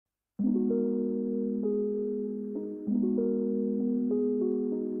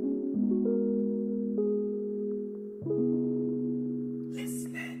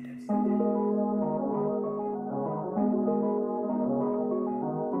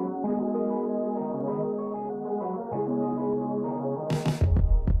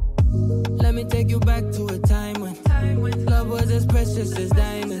Let me take you back to a time when love was as precious as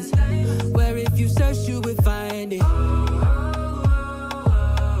diamonds, where if you search you would find it.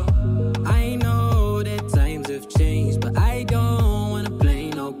 I know that times have changed, but I don't wanna play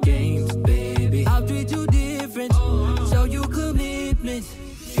no games, baby. I'll treat you different, show you commitment.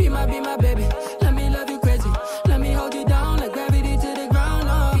 She might be my baby, let me love you crazy. Let me hold you down like gravity to the ground.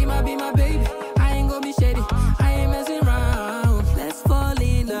 Oh, she might be my baby, I ain't gonna be shady, I ain't messing around. Let's fall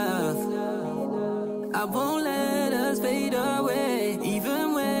in love, I won't let us fade away.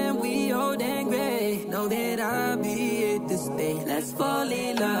 Even when we old and gray, know that I'll be here to stay. Let's fall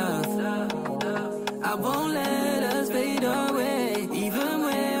in love, I won't let us fade away. Even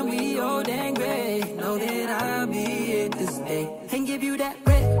when we old and gray, know that I'll be here to stay. And give you that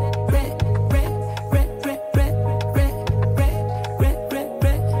red, red, red, red, red, red, red, red, red, red,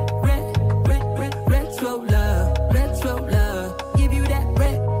 red, red, red, red, retro love, retro love. Give you that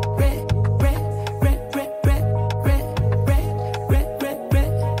red, red, red, red, red, red, red, red, red, red, red,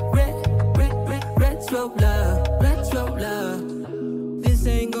 red, red, red, retro love, retro love. This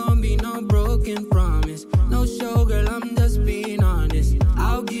ain't gonna be no broken promise, no show, girl, I'm just being honest.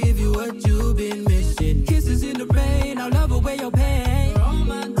 I'll give you what you've been missing. Kisses in the rain, I'll love away your pain.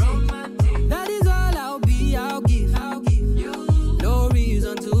 Romantic, that is all I'll be, I'll give you. No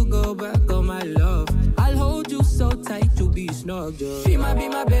reason to go back on my love. I'll hold you so tight, you'll be snugged up. She might be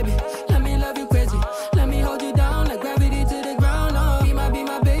my baby, let me love you crazy. Let me hold you down like gravity to the ground. Oh, she might be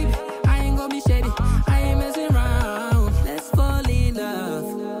my baby, I ain't gonna be shady, I ain't messing around. Let's fall in love,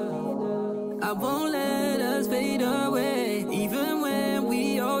 I won't let us fade away. Even when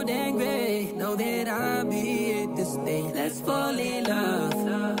we old and gray, know that I'll be here to stay. Let's fall in love,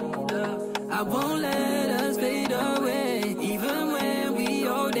 I won't let us fade away. Even when we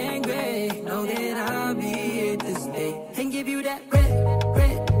old and gray, know that I'll be here to stay. And give you that red,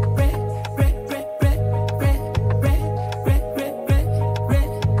 red, red, red, red, red, red, red, red, red, red, red,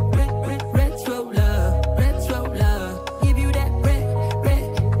 red, red, retro love, retro love. Give you that red, red,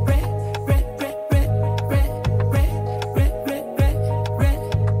 red, red, red, red, red, red, red, red, red, red,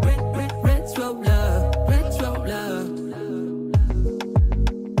 red, red, retro love, retro love.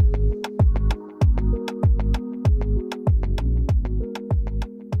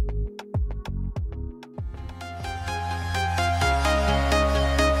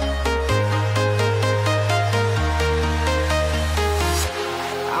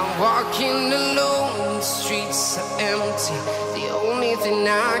 Walking alone, the streets are empty. The only thing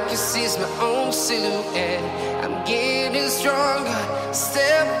I can see is my own silhouette. I'm getting stronger,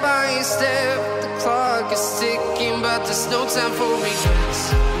 step by step. The clock is ticking, but there's no time for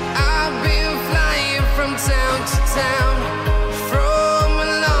regrets. I've been flying from town to town, from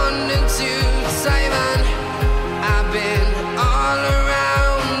London to Taiwan. I've been all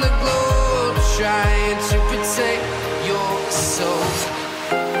around the globe, trying to protect your soul.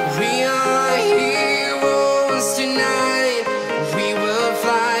 We are heroes tonight. We will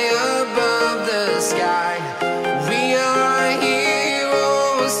fly above the sky. We are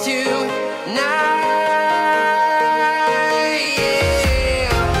heroes tonight. Yeah.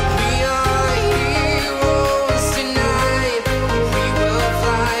 We are heroes tonight.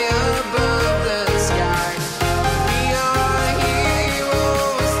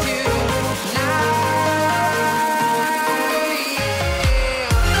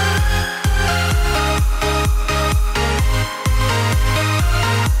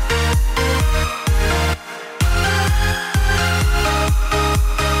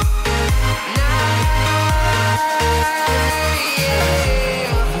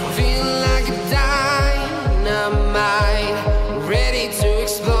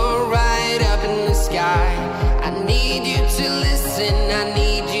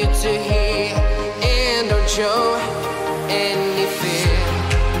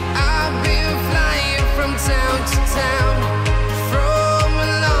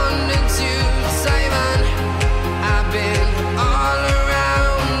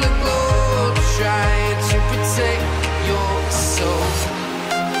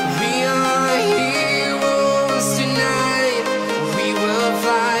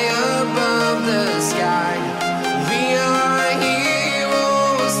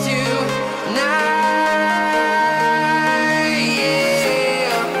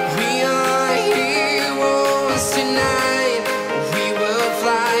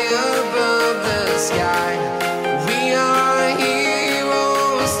 sky. We are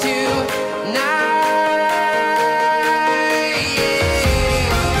heroes tonight.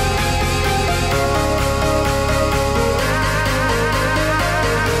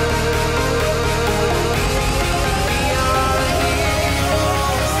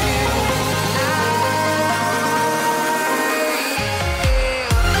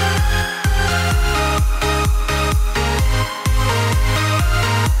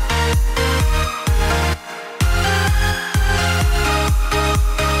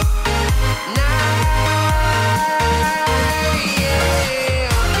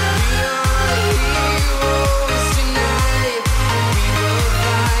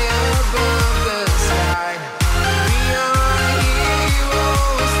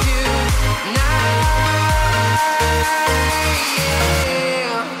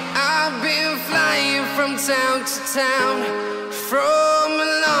 Town to town, from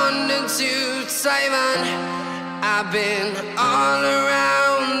London to Taiwan, I've been all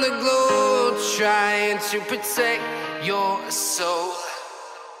around the globe trying to protect your soul.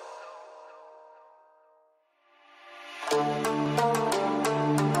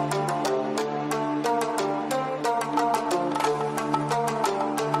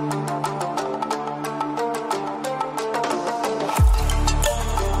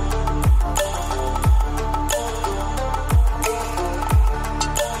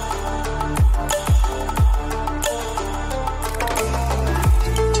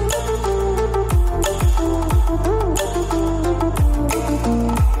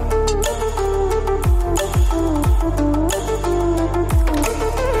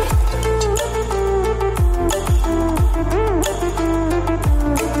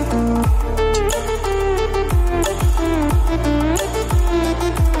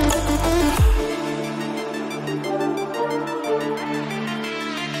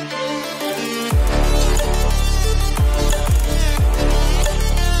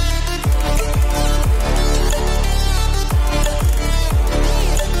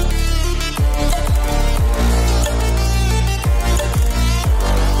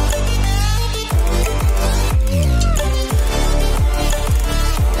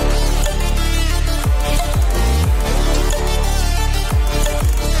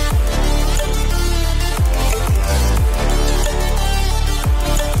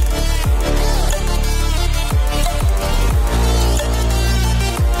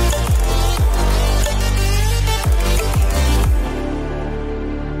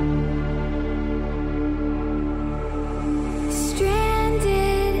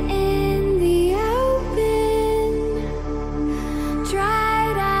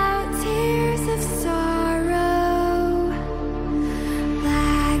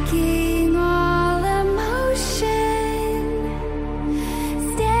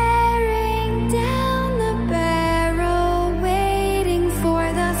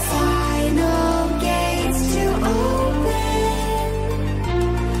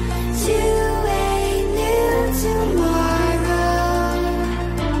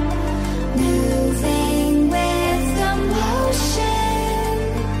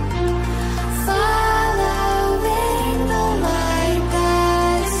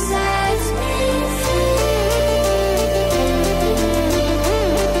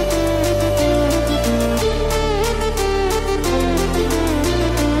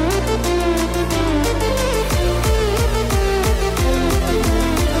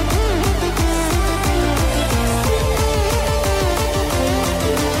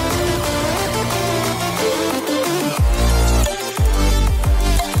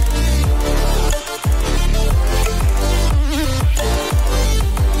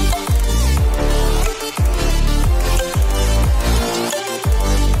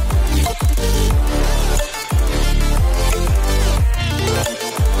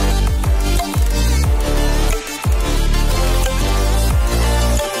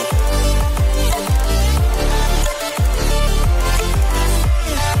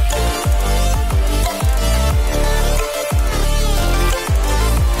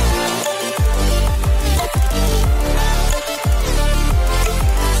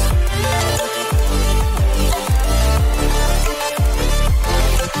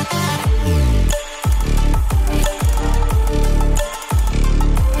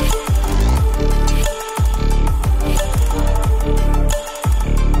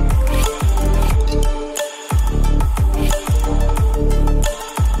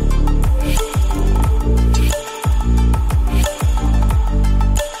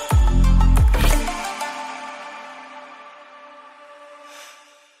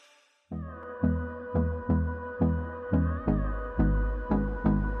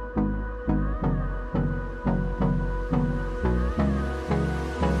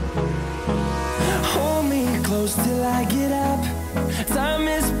 close till I get up. Time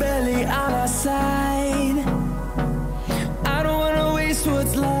is barely on our side. I don't wanna waste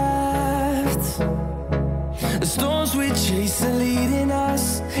what's left. The storms we chase are leading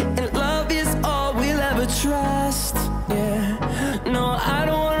us, and love is all we'll ever trust. Yeah, no, I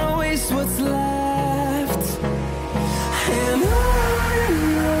don't wanna waste what's left. And on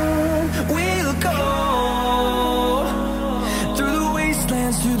we'll go, through the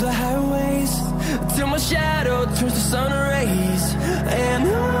wastelands, through the highways, till my shadow turns to sun rays. And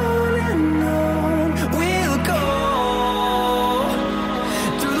on we'll go,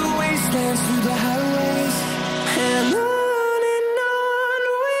 through the wastelands, through the highways, and on.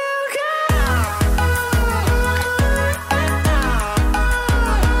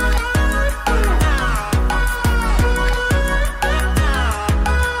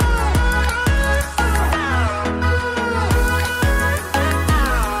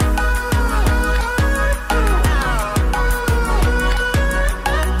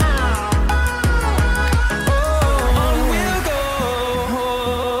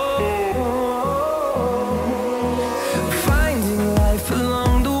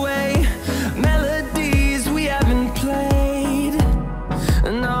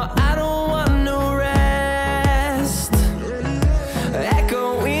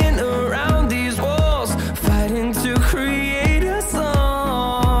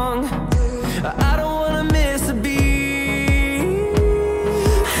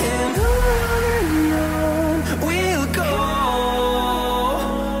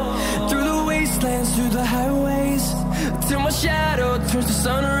 Through the highways, till my shadow turns to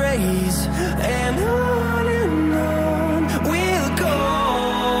sun rays. And on we'll go,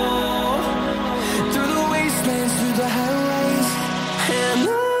 through the wastelands, through the highways, and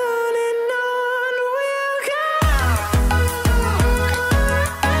on we'll go.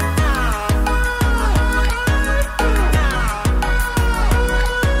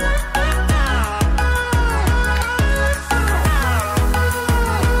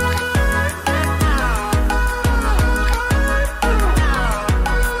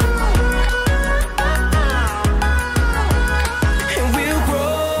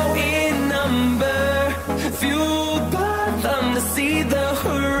 See the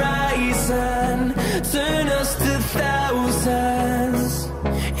horizon turn us to thousands,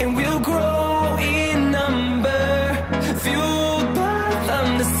 and we'll grow in number, fueled by them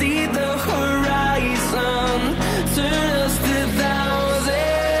to see the horizon turn us to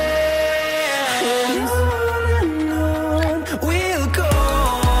thousands. And on we'll go,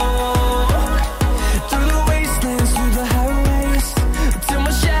 through the wastelands, through the highways, till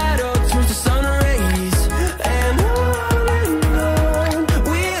my shadow turns to sun rays. And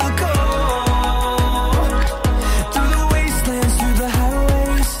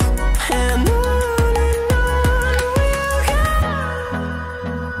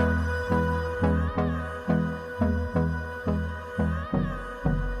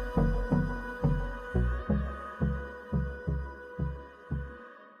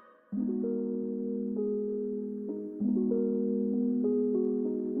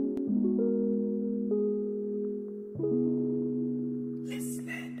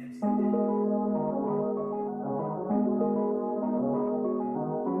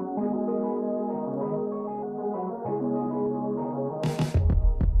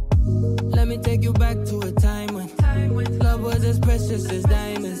let me take you back to a time when love was as precious as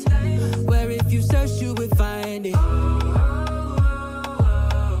diamonds, where if you search you would find it.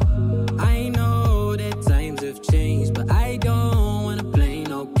 I know that times have changed, but I don't wanna play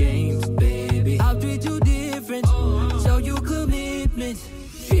no games, baby. I'll treat you different, show you commitment.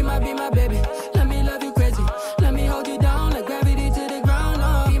 She might be my baby, let me love you crazy, let me hold you down like gravity to the ground.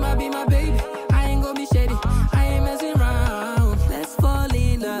 Oh, be my baby, I ain't gonna be shady, I ain't messing around. Let's fall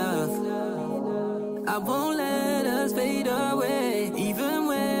in love, I won't let us fade away, even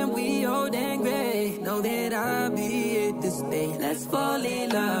when we old and gray. Know that I'll be here to stay. Let's fall in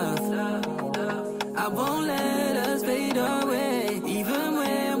love, I won't let us fade away, even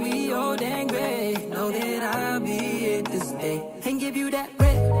when we old and gray. Know that I'll be here to stay, and give you that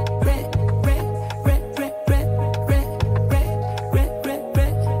red, red, red, red, red, red, red, red, red, red,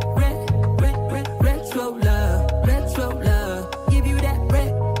 red, red, red, red, retro love, retro love. Give you that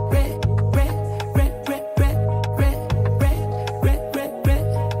red, red, red, red, red, red, red, red, red, red,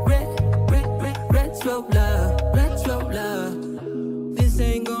 red, red, red, red, retro love, retro love. This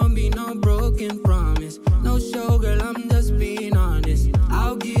ain't gonna be no broken promise, no show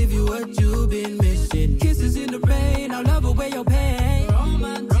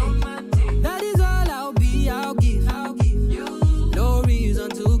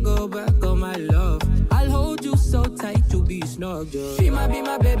dog joy. Be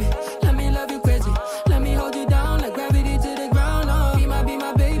my baby, let me love you crazy. Let me hold you down like gravity to the ground. Oh, be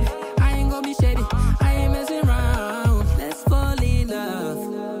my baby, I ain't gonna be shady. I ain't messing around. Let's fall in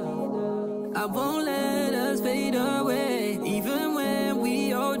love. I won't let us fade away. Even when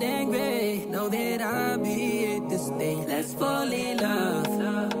we old and gray, know that I'll be here to stay. Let's fall in love.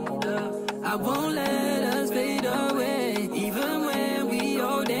 I won't let